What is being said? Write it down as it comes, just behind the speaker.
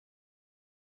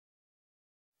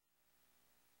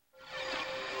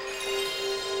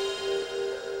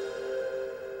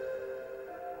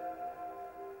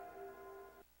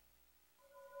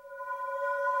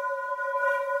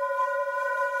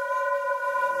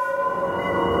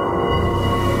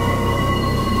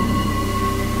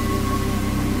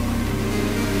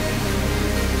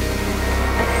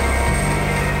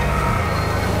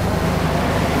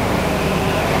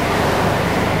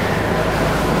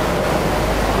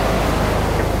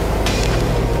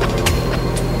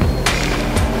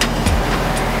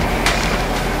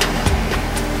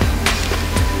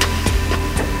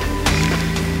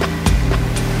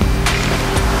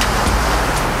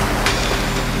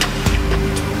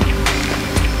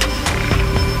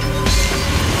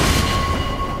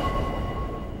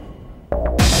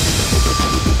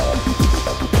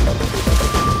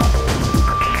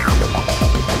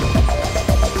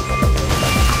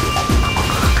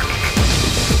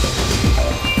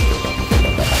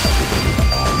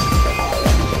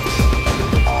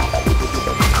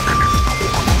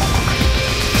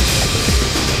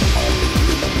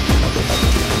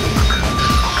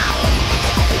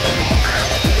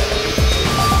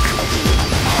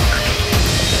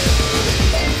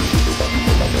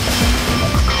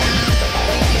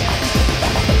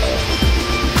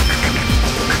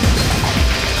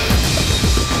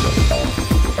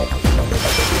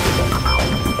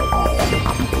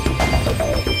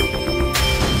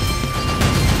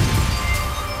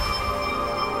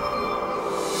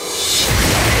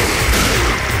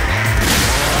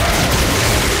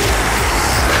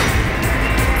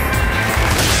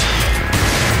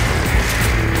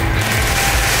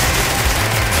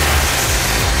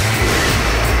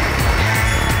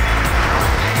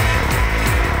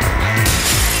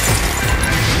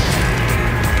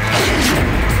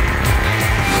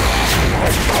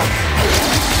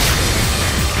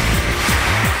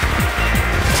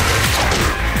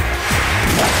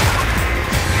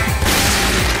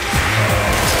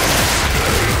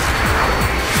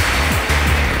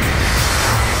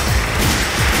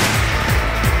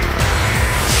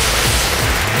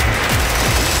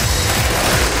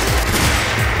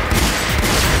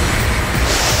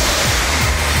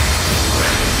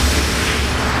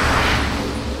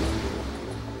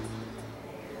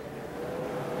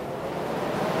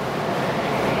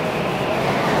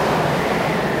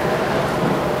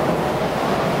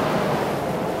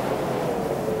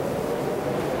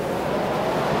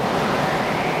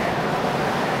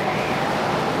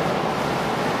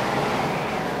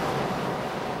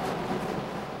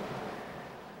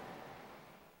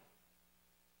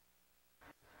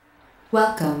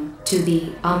Welcome to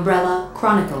the Umbrella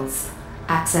Chronicles.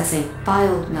 Accessing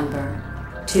file number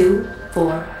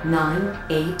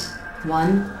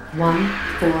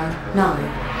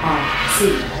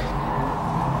 249811149RC.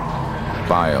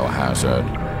 Biohazard.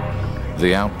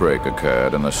 The outbreak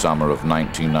occurred in the summer of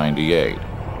 1998.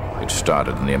 It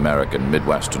started in the American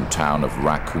Midwestern town of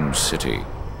Raccoon City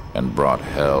and brought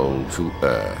hell to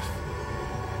Earth.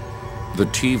 The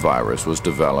T-virus was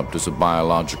developed as a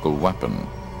biological weapon,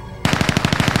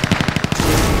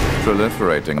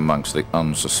 proliferating amongst the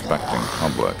unsuspecting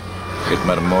public. It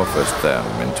metamorphosed them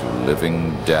into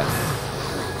living death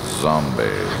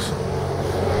zombies.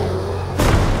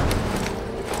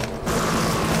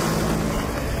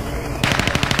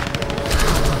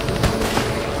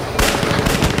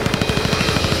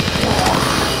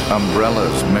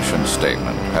 Umbrella's mission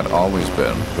statement had always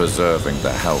been preserving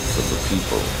the health of the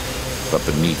people, but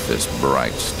beneath this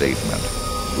bright statement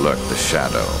lurked the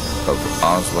shadow of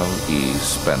Oswald E.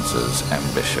 Spence's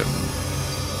ambition.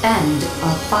 End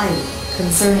of file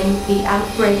concerning the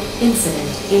outbreak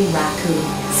incident in Raccoon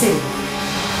City.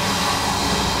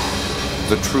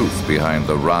 The truth behind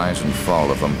the rise and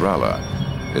fall of Umbrella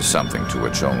is something to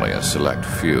which only a select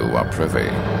few are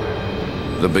privy.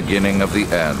 The beginning of the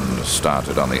end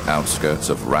started on the outskirts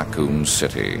of Raccoon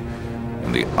City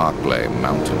in the Arklay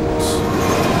Mountains.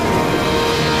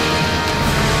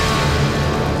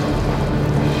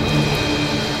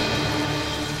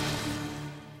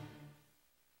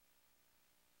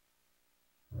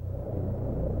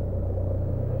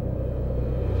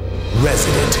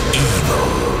 Resident Evil,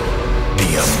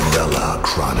 the Umbrella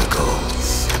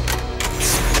Chronicles.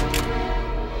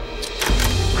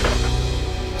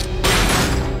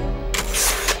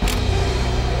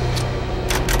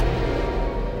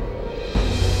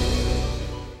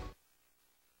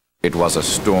 It was a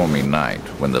stormy night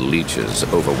when the leeches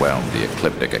overwhelmed the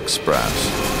Ecliptic Express.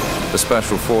 The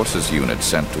Special Forces unit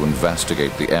sent to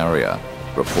investigate the area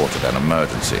reported an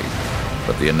emergency,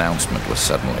 but the announcement was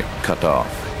suddenly cut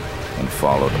off and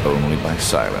followed only by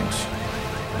silence.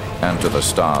 And to the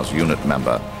STARS unit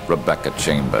member, Rebecca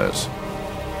Chambers.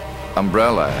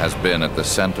 Umbrella has been at the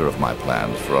center of my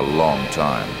plans for a long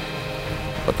time,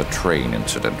 but the train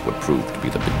incident would prove to be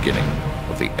the beginning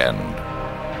of the end.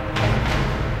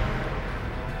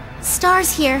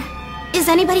 STARS here. Is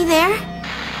anybody there?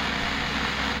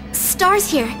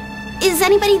 STARS here. Is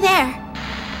anybody there?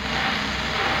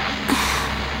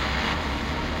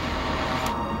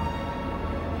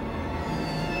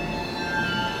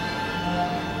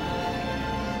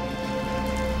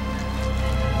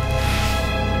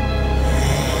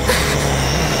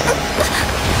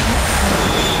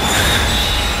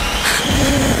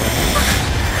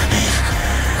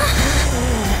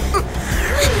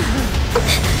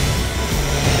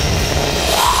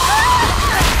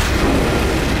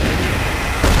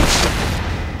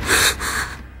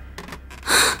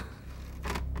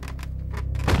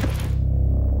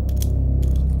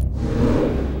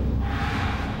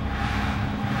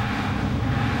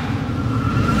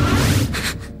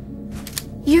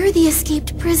 You're the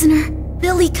escaped prisoner,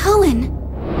 Billy Cohen.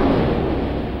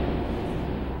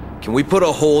 Can we put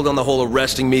a hold on the whole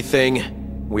arresting me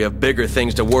thing? We have bigger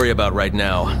things to worry about right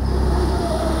now.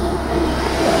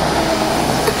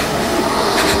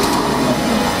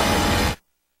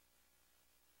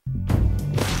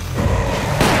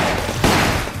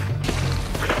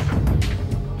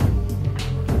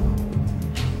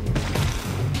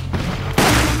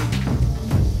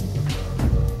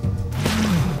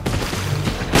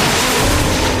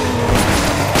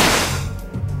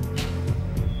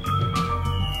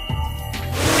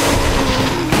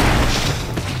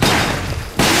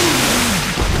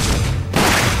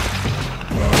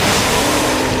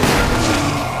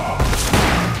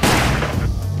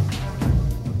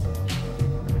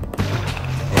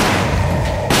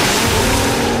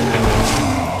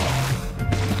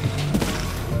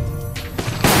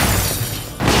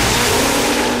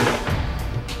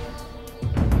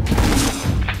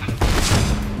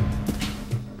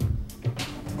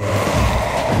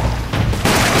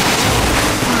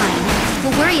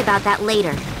 About that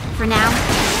later. For now,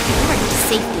 we're to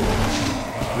safety.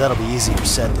 That'll be easier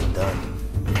said than done.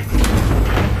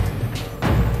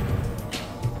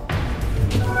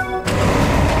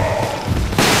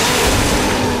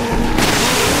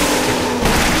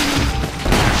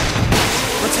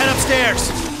 Let's head upstairs.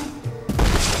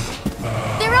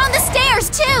 They're on the stairs,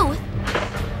 too!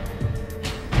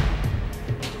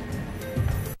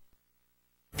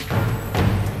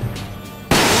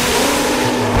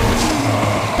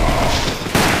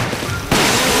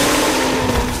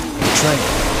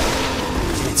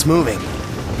 It's moving.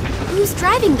 Who's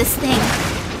driving this thing?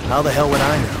 How the hell would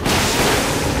I know?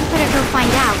 I better go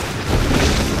find out.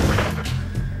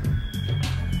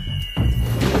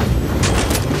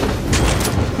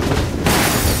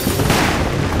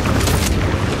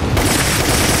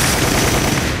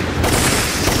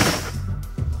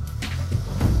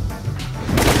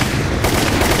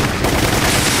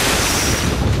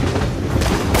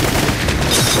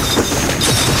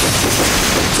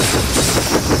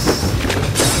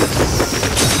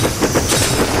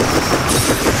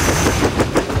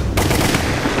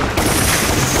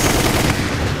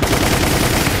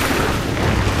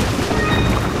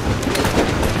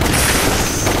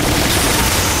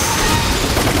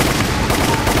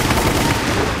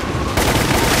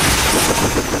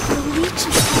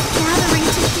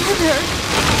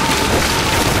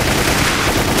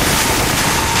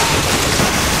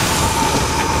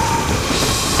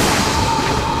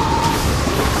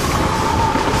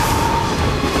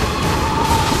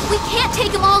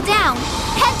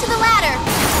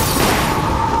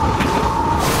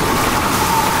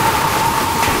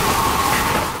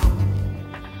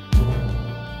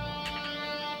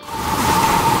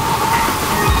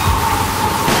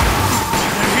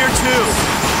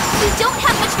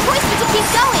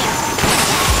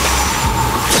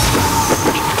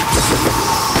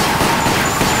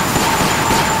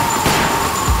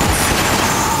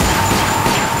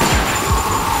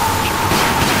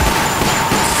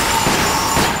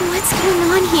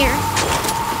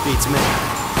 Beats me.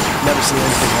 Never seen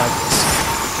anything like this.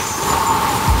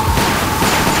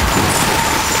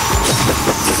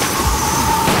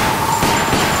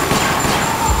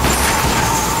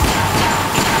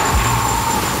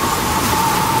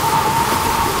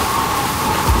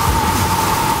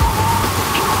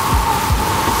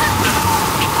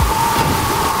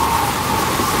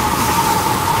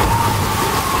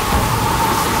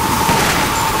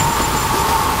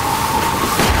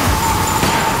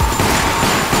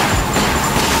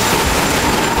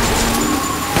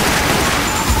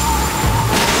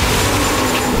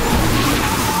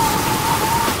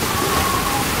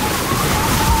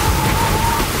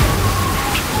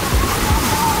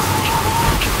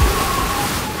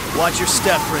 Watch your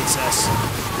step, princess.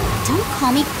 Don't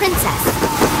call me princess.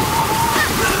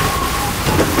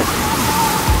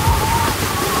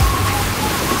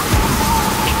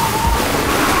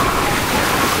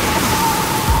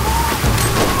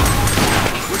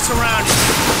 We're surrounded.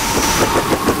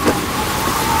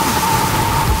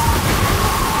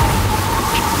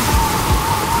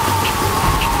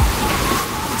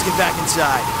 Let's get back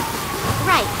inside.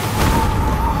 Right.